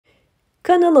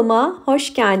Kanalıma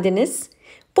hoş geldiniz.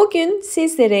 Bugün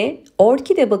sizlere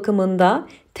orkide bakımında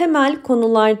temel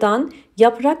konulardan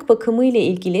yaprak bakımı ile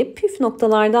ilgili püf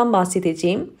noktalardan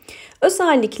bahsedeceğim.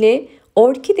 Özellikle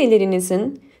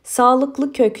orkidelerinizin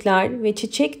sağlıklı kökler ve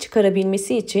çiçek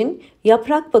çıkarabilmesi için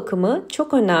yaprak bakımı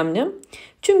çok önemli.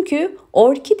 Çünkü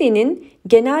orkidenin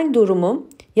genel durumu,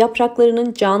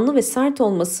 yapraklarının canlı ve sert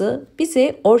olması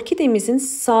bize orkidemizin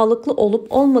sağlıklı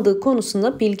olup olmadığı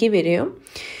konusunda bilgi veriyor.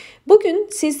 Bugün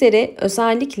sizlere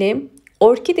özellikle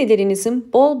orkidelerinizin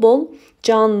bol bol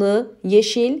canlı,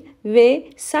 yeşil ve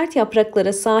sert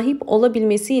yapraklara sahip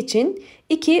olabilmesi için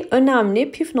iki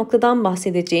önemli püf noktadan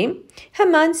bahsedeceğim.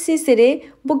 Hemen sizlere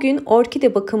bugün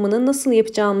orkide bakımını nasıl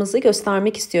yapacağımızı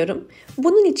göstermek istiyorum.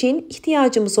 Bunun için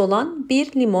ihtiyacımız olan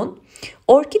bir limon.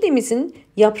 Orkidemizin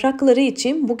yaprakları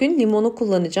için bugün limonu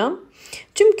kullanacağım.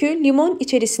 Çünkü limon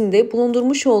içerisinde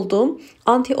bulundurmuş olduğum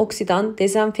antioksidan,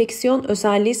 dezenfeksiyon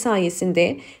özelliği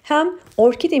sayesinde hem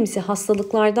orkidemizi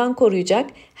hastalıklardan koruyacak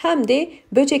hem de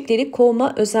böcekleri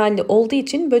kovma özelliği olduğu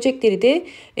için böcekleri de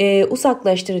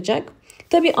uzaklaştıracak.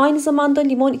 Tabii aynı zamanda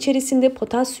limon içerisinde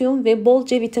potasyum ve bol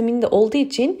C vitamini de olduğu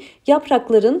için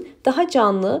yaprakların daha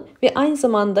canlı ve aynı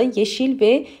zamanda yeşil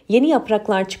ve yeni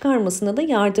yapraklar çıkarmasına da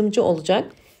yardımcı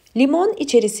olacak. Limon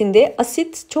içerisinde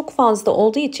asit çok fazla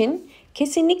olduğu için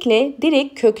kesinlikle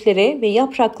direkt köklere ve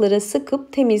yapraklara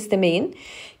sıkıp temizlemeyin.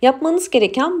 Yapmanız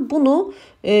gereken bunu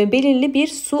belirli bir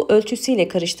su ölçüsüyle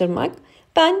karıştırmak.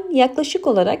 Ben yaklaşık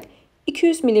olarak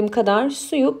 200 milim kadar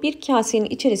suyu bir kasenin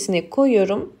içerisine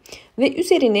koyuyorum ve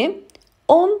üzerine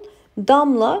 10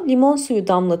 damla limon suyu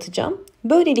damlatacağım.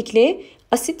 Böylelikle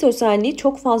asit özelliği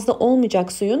çok fazla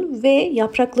olmayacak suyun ve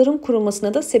yaprakların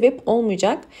kurumasına da sebep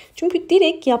olmayacak. Çünkü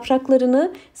direkt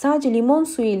yapraklarını sadece limon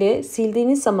suyu ile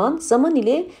sildiğiniz zaman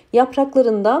ile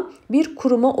yapraklarında bir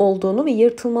kuruma olduğunu ve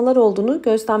yırtılmalar olduğunu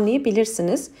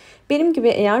gözlemleyebilirsiniz. Benim gibi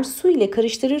eğer su ile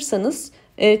karıştırırsanız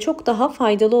çok daha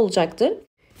faydalı olacaktır.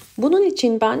 Bunun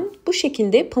için ben bu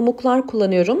şekilde pamuklar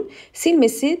kullanıyorum.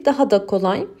 Silmesi daha da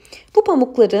kolay. Bu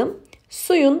pamukları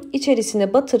suyun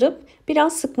içerisine batırıp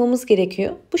biraz sıkmamız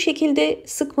gerekiyor. Bu şekilde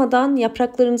sıkmadan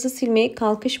yapraklarınızı silmeye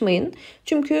kalkışmayın.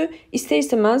 Çünkü ister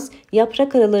istemez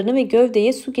yaprak aralarına ve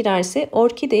gövdeye su girerse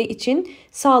orkide için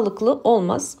sağlıklı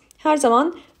olmaz. Her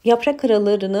zaman yaprak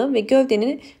aralarını ve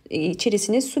gövdenin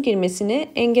içerisine su girmesine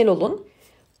engel olun.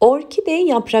 Orkide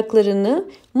yapraklarını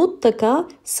mutlaka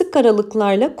sık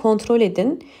aralıklarla kontrol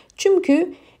edin.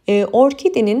 Çünkü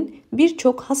orkidenin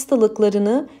birçok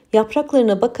hastalıklarını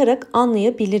yapraklarına bakarak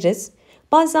anlayabiliriz.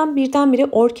 Bazen birdenbire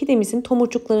orkidemizin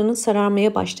tomurcuklarının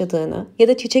sararmaya başladığını ya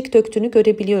da çiçek döktüğünü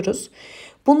görebiliyoruz.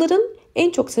 Bunların en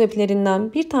çok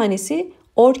sebeplerinden bir tanesi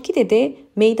orkidede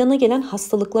meydana gelen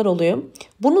hastalıklar oluyor.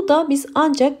 Bunu da biz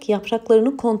ancak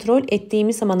yapraklarını kontrol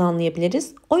ettiğimiz zaman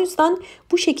anlayabiliriz. O yüzden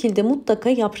bu şekilde mutlaka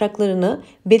yapraklarını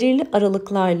belirli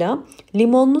aralıklarla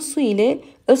limonlu su ile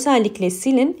özellikle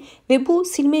silin ve bu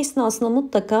silme esnasında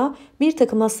mutlaka bir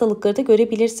takım hastalıkları da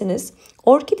görebilirsiniz.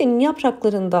 Orkidenin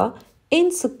yapraklarında en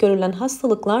sık görülen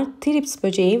hastalıklar trips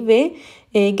böceği ve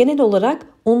genel olarak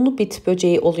unlu bit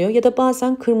böceği oluyor ya da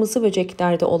bazen kırmızı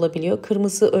böcekler de olabiliyor,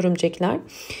 kırmızı örümcekler.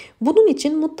 Bunun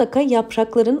için mutlaka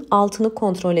yaprakların altını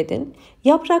kontrol edin.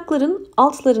 Yaprakların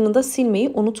altlarını da silmeyi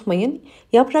unutmayın.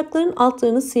 Yaprakların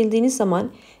altlarını sildiğiniz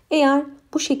zaman eğer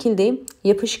bu şekilde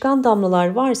yapışkan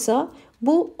damlalar varsa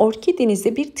bu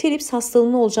orkidenizde bir trips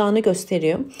hastalığının olacağını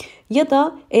gösteriyor. Ya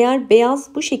da eğer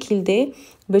beyaz bu şekilde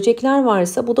böcekler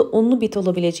varsa bu da unlu bit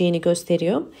olabileceğini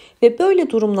gösteriyor. Ve böyle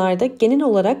durumlarda genel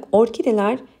olarak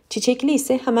orkideler çiçekli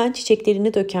ise hemen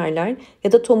çiçeklerini dökerler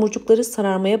ya da tomurcukları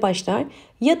sararmaya başlar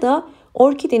ya da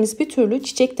orkideniz bir türlü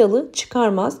çiçek dalı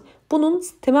çıkarmaz. Bunun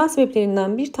temel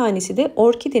sebeplerinden bir tanesi de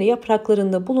orkide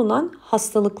yapraklarında bulunan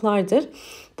hastalıklardır.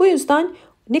 Bu yüzden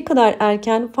ne kadar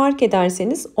erken fark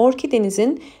ederseniz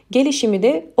orkidenizin gelişimi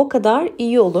de o kadar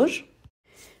iyi olur.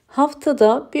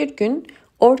 Haftada bir gün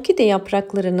orkide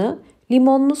yapraklarını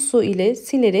limonlu su ile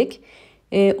silerek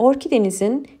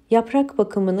orkidenizin yaprak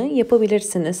bakımını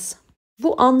yapabilirsiniz.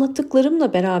 Bu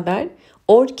anlattıklarımla beraber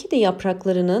orkide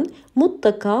yapraklarının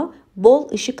mutlaka bol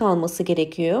ışık alması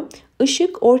gerekiyor.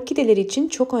 Işık orkideler için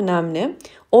çok önemli.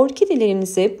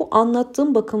 Orkidelerinize bu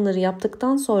anlattığım bakımları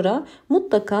yaptıktan sonra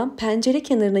mutlaka pencere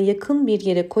kenarına yakın bir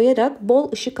yere koyarak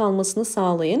bol ışık almasını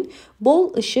sağlayın.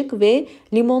 Bol ışık ve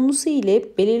limonlu su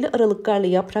ile belirli aralıklarla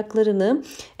yapraklarını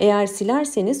eğer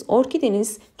silerseniz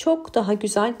orkideniz çok daha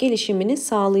güzel gelişimini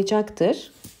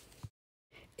sağlayacaktır.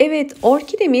 Evet,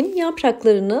 orkidemin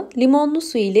yapraklarını limonlu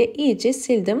su ile iyice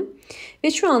sildim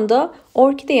ve şu anda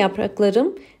orkide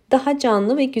yapraklarım daha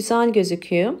canlı ve güzel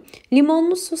gözüküyor.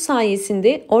 Limonlu su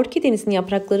sayesinde orkidenizin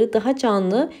yaprakları daha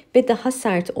canlı ve daha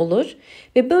sert olur.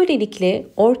 Ve böylelikle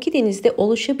orkidenizde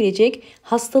oluşabilecek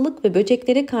hastalık ve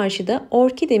böceklere karşı da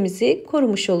orkidemizi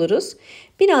korumuş oluruz.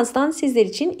 Birazdan sizler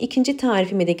için ikinci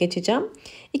tarifime de geçeceğim.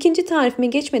 İkinci tarifime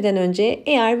geçmeden önce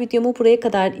eğer videomu buraya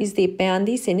kadar izleyip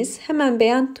beğendiyseniz hemen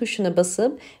beğen tuşuna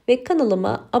basıp ve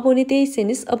kanalıma abone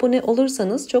değilseniz abone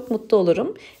olursanız çok mutlu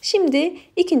olurum. Şimdi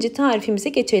ikinci tarifimize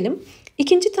geçelim.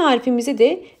 İkinci tarifimizi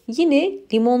de yine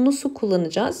limonlu su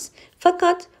kullanacağız.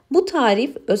 Fakat bu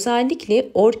tarif özellikle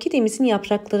orkidemizin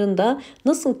yapraklarında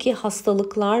nasıl ki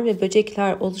hastalıklar ve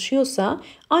böcekler oluşuyorsa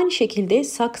aynı şekilde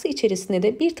saksı içerisinde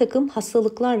de bir takım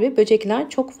hastalıklar ve böcekler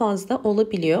çok fazla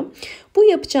olabiliyor. Bu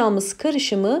yapacağımız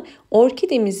karışımı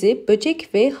orkidemizi böcek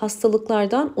ve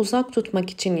hastalıklardan uzak tutmak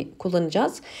için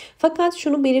kullanacağız. Fakat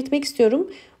şunu belirtmek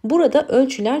istiyorum. Burada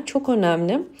ölçüler çok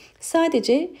önemli.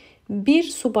 Sadece bir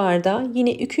su bardağı,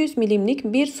 yine 200 milimlik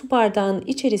bir su bardağının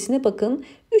içerisine bakın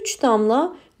 3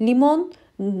 damla limon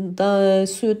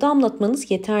suyu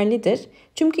damlatmanız yeterlidir.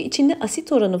 Çünkü içinde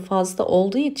asit oranı fazla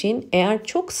olduğu için eğer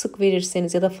çok sık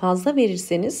verirseniz ya da fazla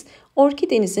verirseniz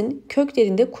orkidenizin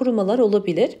köklerinde kurumalar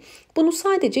olabilir. Bunu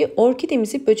sadece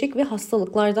orkidemizi böcek ve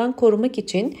hastalıklardan korumak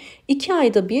için 2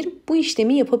 ayda bir bu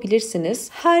işlemi yapabilirsiniz.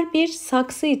 Her bir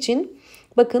saksı için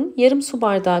bakın yarım su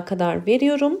bardağı kadar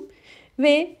veriyorum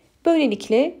ve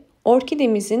böylelikle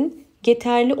orkidemizin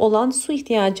yeterli olan su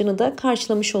ihtiyacını da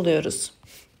karşılamış oluyoruz.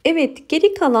 Evet,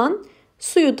 geri kalan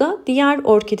suyu da diğer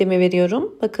orkideme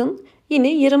veriyorum. Bakın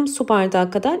yine yarım su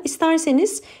bardağı kadar.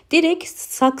 İsterseniz direkt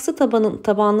saksı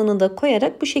tabanını da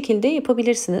koyarak bu şekilde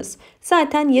yapabilirsiniz.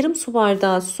 Zaten yarım su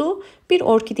bardağı su bir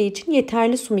orkide için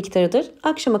yeterli su miktarıdır.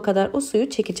 Akşama kadar o suyu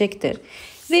çekecektir.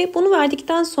 Ve bunu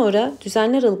verdikten sonra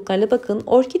düzenli aralıklarla bakın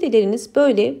orkideleriniz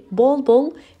böyle bol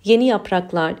bol yeni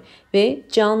yapraklar ve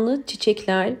canlı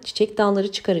çiçekler, çiçek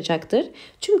dalları çıkaracaktır.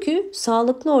 Çünkü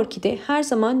sağlıklı orkide her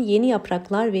zaman yeni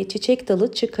yapraklar ve çiçek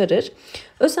dalı çıkarır.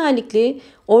 Özellikle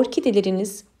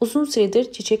orkideleriniz uzun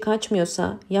süredir çiçek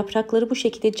açmıyorsa, yaprakları bu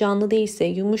şekilde canlı değilse,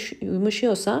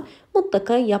 yumuşuyorsa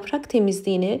mutlaka yaprak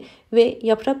temizliğini ve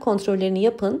yaprak kontrollerini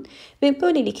yapın. Ve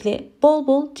böylelikle bol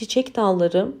bol çiçek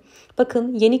dalları,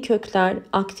 bakın yeni kökler,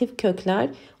 aktif kökler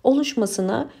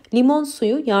oluşmasına limon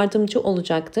suyu yardımcı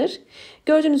olacaktır.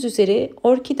 Gördüğünüz üzere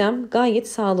orkidem gayet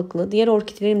sağlıklı. Diğer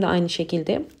orkidelerim de aynı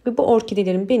şekilde. Ve bu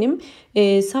orkidelerim benim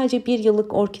sadece bir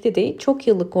yıllık orkide değil, çok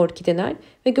yıllık orkideler.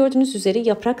 Ve gördüğünüz üzere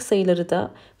yaprak sayıları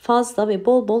da fazla ve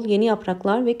bol bol yeni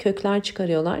yapraklar ve kökler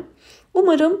çıkarıyorlar.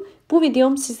 Umarım bu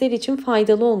videom sizler için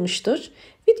faydalı olmuştur.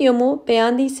 Videomu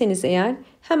beğendiyseniz eğer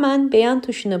hemen beğen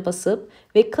tuşuna basıp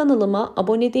ve kanalıma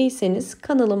abone değilseniz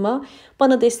kanalıma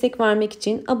bana destek vermek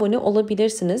için abone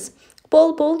olabilirsiniz.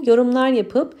 Bol bol yorumlar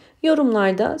yapıp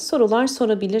yorumlarda sorular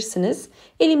sorabilirsiniz.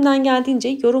 Elimden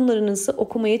geldiğince yorumlarınızı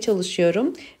okumaya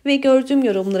çalışıyorum ve gördüğüm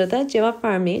yorumlara da cevap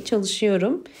vermeye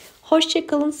çalışıyorum. Hoşça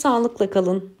kalın, sağlıkla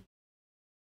kalın.